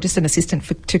director or just an assistant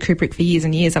to Kubrick for years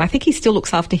and years. And I think he still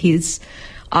looks after his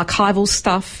archival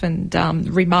stuff and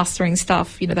remastering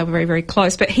stuff. They were very, very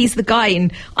close. But he's the guy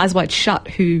in Eyes Wide Shut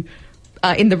who,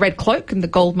 in the red cloak and the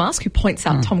gold mask, who points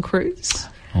out Tom Cruise.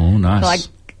 Oh, nice.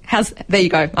 There you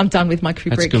go. I'm done with my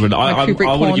Kubrick. That's good. I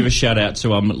want to give a shout out to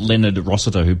Leonard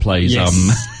Rossiter, who plays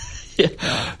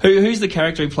who's the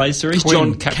character he plays, Cerise?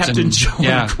 Captain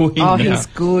John Quinn. Oh, he's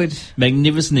good.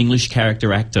 Magnificent English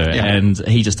character actor, and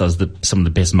he just does some of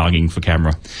the best mugging for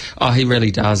camera. Oh, he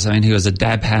really does. I mean, he was a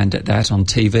dab hand at that on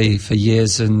TV for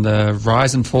years in the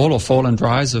Rise and Fall, or Fall and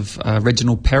Rise of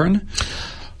Reginald Perrin.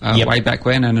 Way back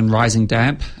when, and in Rising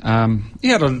Damp. He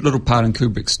had a little part in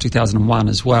Kubrick's 2001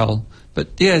 as well. But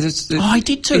yeah, I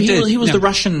did too. He was the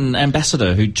Russian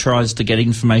ambassador who tries to get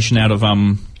information out of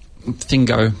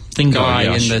Thingo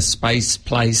guy in the space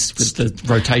place with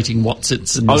the rotating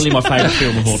Watsits. And only my favourite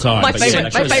film of all time. my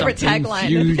favourite tagline.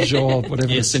 Huge or whatever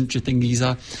the century thingies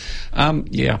are.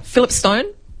 Philip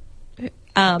Stone,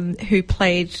 who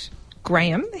played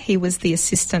Graham. He was the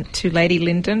assistant to Lady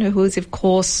Lyndon, who was, of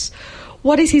course,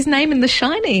 what is his name in The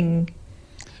Shining?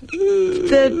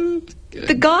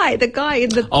 The guy in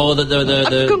the... Oh,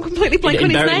 I've gone completely blank on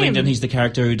his Barry name. Lyndon, he's the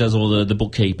character who does all the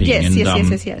bookkeeping. Yes. Yeah,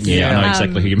 I know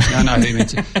exactly who you mean. I know who you mean.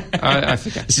 I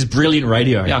forget. This is brilliant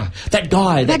radio. Yeah. That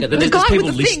guy. The guy people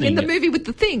with the listening thing in the movie with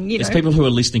the thing, There's people who are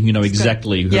listening who know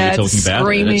exactly who we're talking about.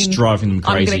 And it's driving them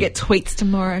crazy. I'm going to get tweets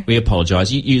tomorrow. We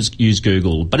apologise. Use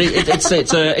Google. But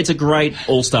it's a great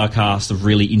all-star cast of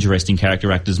really interesting character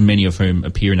actors, many of whom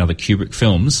appear in other Kubrick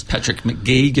films. Patrick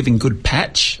McGee giving good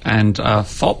patch and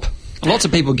fop. Lots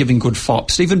of people giving good fop.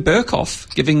 Stephen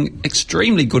Burkhoff giving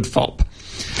extremely good fop.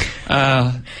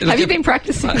 Have you been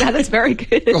practising that? That's very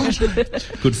good.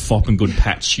 Good fop and good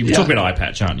patch. You're talking about eye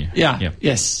patch, aren't you? Yeah.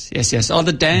 Yes. Oh,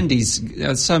 the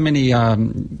dandies. So many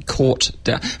court...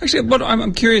 Actually, what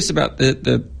I'm curious about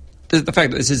the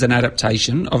fact that this is an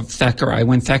adaptation of Thackeray.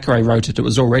 When Thackeray wrote it, it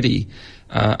was already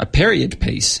a period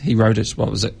piece. He wrote it,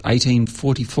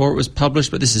 1844 it was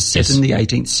published, but this is set in the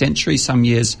 18th century, some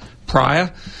years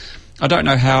prior. I don't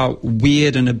know how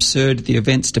weird and absurd the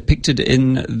events depicted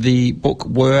in the book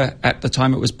were at the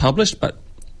time it was published, but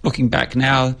looking back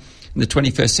now in the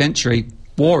 21st century,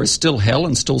 war is still hell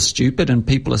and still stupid, and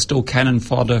people are still cannon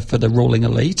fodder for the ruling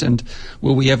elite, and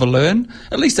will we ever learn?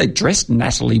 At least they dressed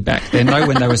nattily back then, though,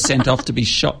 when they were sent off to be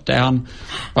shot down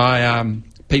by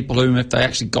people whom, if they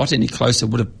actually got any closer,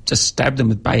 would have just stabbed them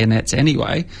with bayonets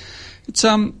anyway.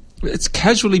 It's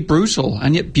casually brutal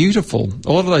and yet beautiful.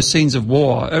 All of those scenes of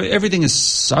war, everything is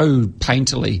so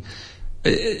painterly.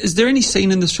 Is there any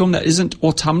scene in this film that isn't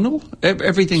autumnal?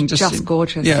 Everything just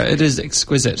gorgeous. Yeah, it is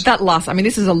exquisite.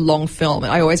 This is a long film.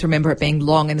 I always remember it being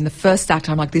long, and in the first act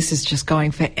I'm like, this is just going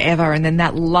forever, and then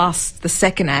the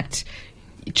second act,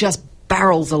 it just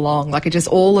barrels along. Like, it just,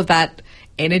 all of that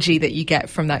energy that you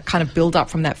get from that kind of build up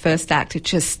from that first act,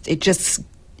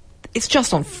 it's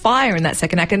just on fire in that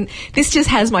second act. And this just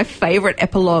has my favourite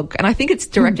epilogue. And I think it's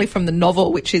directly from the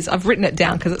novel, which is, I've written it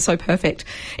down because it's so perfect.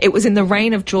 It was in the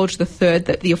reign of George III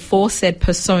that the aforesaid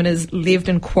personas lived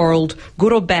and quarrelled,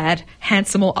 good or bad,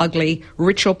 handsome or ugly,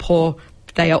 rich or poor.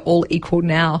 They are all equal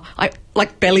now. I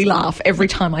belly laugh every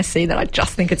time I see that. I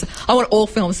just think I want all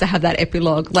films to have that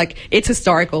epilogue. Like, it's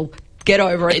historical. Get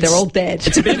over it. They're all dead.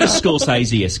 It's a bit of a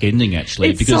Scorsese-esque ending, actually.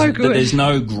 It's because so good. There's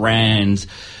no grand...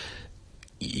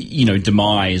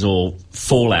 demise or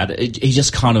fallout. He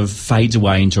just kind of fades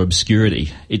away into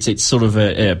obscurity. It's sort of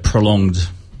a prolonged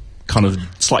kind of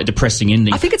slightly depressing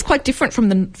ending. I think it's quite different from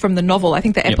the novel. I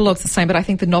think the epilogue's the same, but I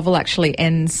think the novel actually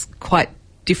ends quite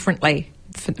differently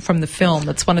from the film.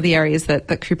 That's one of the areas that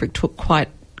Kubrick took quite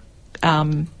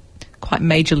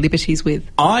major liberties with.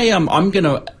 I'm going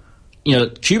to...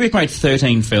 Kubrick made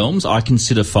 13 films. I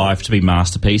consider 5 to be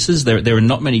masterpieces. There are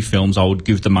not many films I would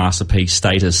give the masterpiece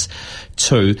status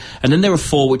to. And then there are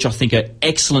 4 which I think are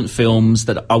excellent films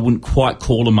that I wouldn't quite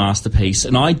call a masterpiece.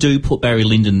 And I do put Barry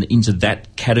Lyndon into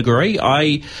that category.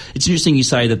 It's interesting you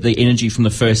say that the energy from the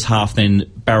first half then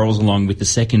barrels along with the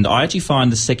second. I actually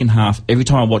find the second half, every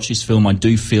time I watch this film, I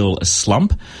do feel a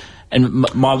slump. And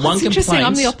my one complaint... interesting.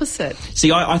 I'm the opposite.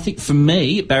 See, I think for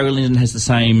me, Barry Lyndon has the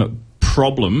same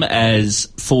problem as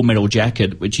Full Metal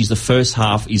Jacket, which is the first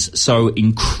half is so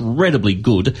incredibly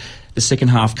good, the second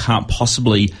half can't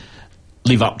possibly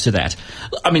live up to that.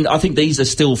 I mean, I think these are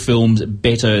still films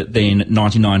better than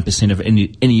 99% of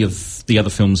any of the other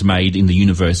films made in the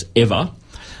universe ever.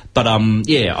 But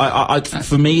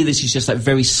for me, this is just that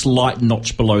very slight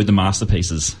notch below the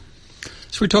masterpieces.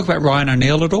 Should we talk about Ryan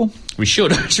O'Neill at all? We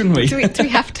should, shouldn't we? Do we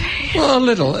have to? Well, a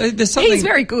little. There's something. He's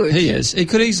very good. He is. He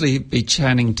could easily be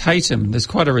Channing Tatum. There's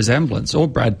quite a resemblance, or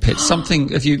Brad Pitt.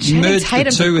 Something if you merge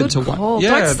the two into one.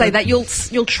 Yeah, don't say that. You'll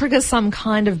trigger some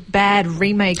kind of bad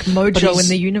remake mojo in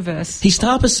the universe. His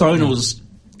star persona was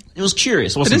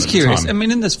curious, wasn't it? It is curious. I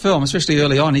mean, in this film, especially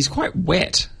early on, he's quite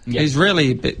wet. Yeah. He's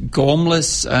really a bit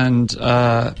gormless, and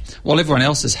while everyone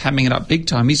else is hamming it up big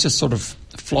time, he's just sort of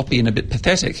floppy and a bit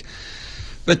pathetic.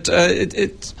 But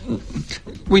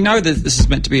we know that this is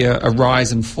meant to be a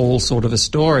rise and fall sort of a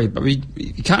story, but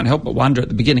you can't help but wonder at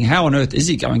the beginning, how on earth is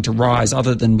he going to rise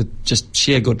other than with just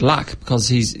sheer good luck? Because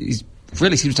he's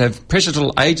really seems to have precious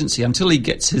little agency until he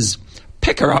gets his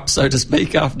pecker up, so to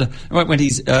speak, when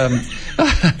he's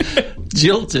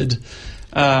jilted.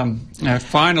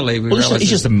 Finally, we realise he's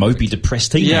just a mopey,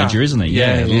 depressed teenager, isn't he?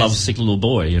 Yeah, lovesick little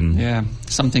boy. And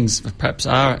some things perhaps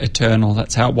are eternal.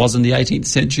 That's how it was in the 18th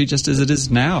century, just as it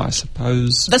is now, I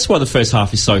suppose. That's why the first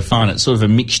half is so fun. It's sort of a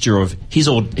mixture of his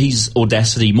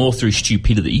audacity, more through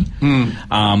stupidity,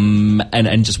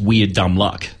 and just weird dumb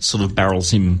luck, sort of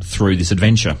barrels him through this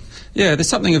adventure. Yeah, there's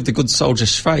something of the good soldier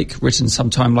Schweik written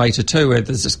sometime later too, where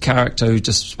there's this character who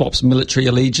just swaps military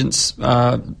allegiance,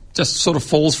 just sort of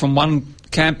falls from one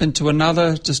camp into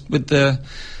another, just with the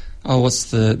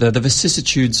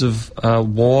vicissitudes of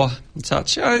war and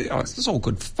such. It's all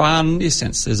good fun. You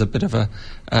sense there's a bit of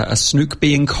a snook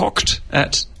being cocked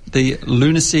at the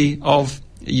lunacy of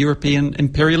European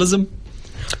imperialism.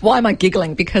 Why am I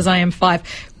giggling? Because I am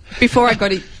 5. Before I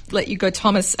let you go,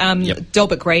 Thomas,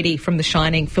 Delbert Grady from The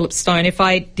Shining, Philip Stone. If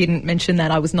I didn't mention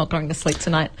that, I was not going to sleep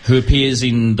tonight. Who appears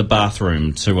in the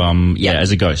bathroom to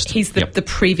as a ghost. He's the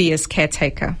previous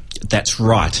caretaker. That's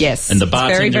right. Yes. And the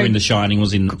bartender in The Shining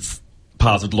was in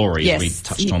Paths of Glory, as we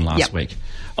touched on last week.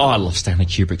 Oh, I love Stanley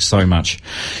Kubrick so much.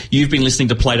 You've been listening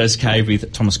to Plato's Cave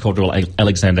with Thomas Caldwell,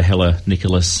 Alexandra Heller,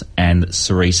 Nicholas and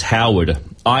Cerise Howard.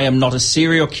 I Am Not a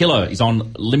Serial Killer is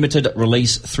on limited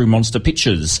release through Monster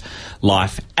Pictures.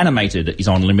 Life Animated is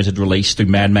on limited release through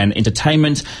Madman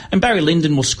Entertainment. And Barry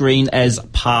Lyndon will screen as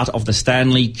part of the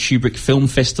Stanley Kubrick Film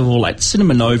Festival at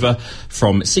Cinema Nova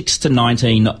from 6 to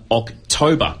 19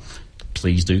 October.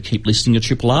 Please do keep listening to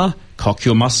Triple R. Cock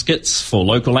your muskets for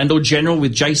local and or general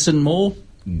with Jason Moore.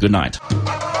 Good night.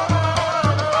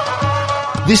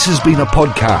 This has been a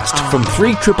podcast from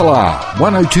 3RRR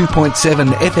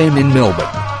 102.7 FM in Melbourne.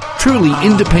 Truly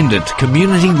independent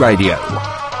community radio.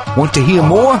 Want to hear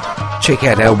more? Check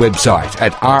out our website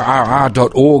at rrr.org.au.